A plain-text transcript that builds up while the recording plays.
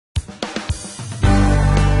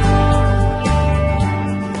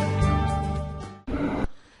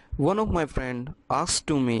One of my friend asked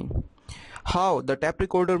to me how the tape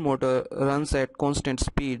recorder motor runs at constant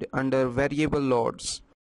speed under variable loads.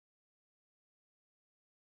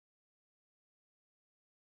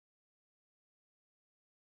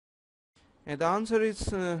 And the answer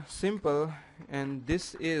is simple, and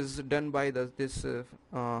this is done by this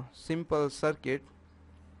simple circuit.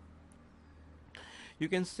 You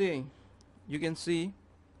can see,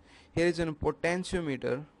 here is a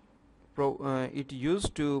potentiometer. It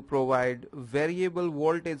used to provide variable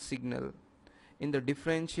voltage signal in the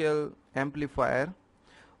differential amplifier.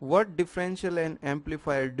 What differential and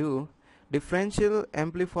amplifier do? Differential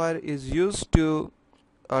amplifier is used to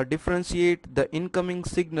differentiate the incoming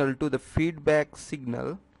signal to the feedback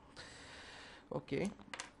signal. Okay,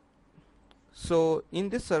 so in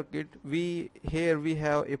this circuit we have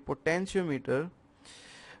a potentiometer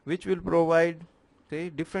which will provide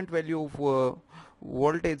the different value of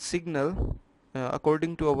voltage signal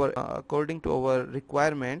according to our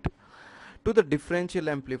requirement to the differential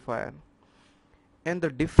amplifier, and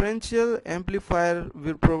the differential amplifier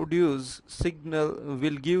will give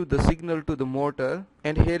the signal to the motor.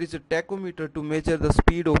 And here is a tachometer to measure the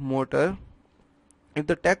speed of motor. If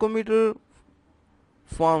the tachometer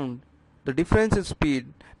found the difference in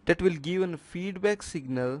speed, that will give a feedback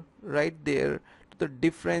signal right there to the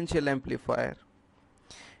differential amplifier,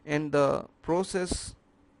 and the process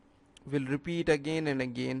will repeat again and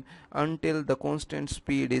again until the constant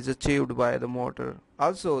speed is achieved by the motor.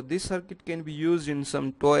 Also, this circuit can be used in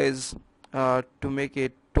some toys to make a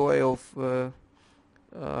toy of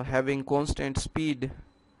having constant speed,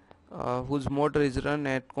 whose motor is run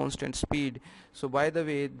at constant speed. So by the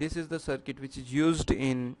way, this is the circuit which is used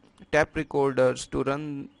in tape recorders to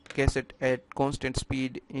run cassette at constant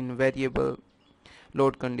speed in variable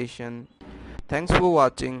load condition. Thanks for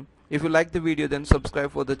watching. If you like the video, then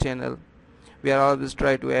subscribe for the channel. We are always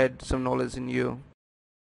try to add some knowledge in you.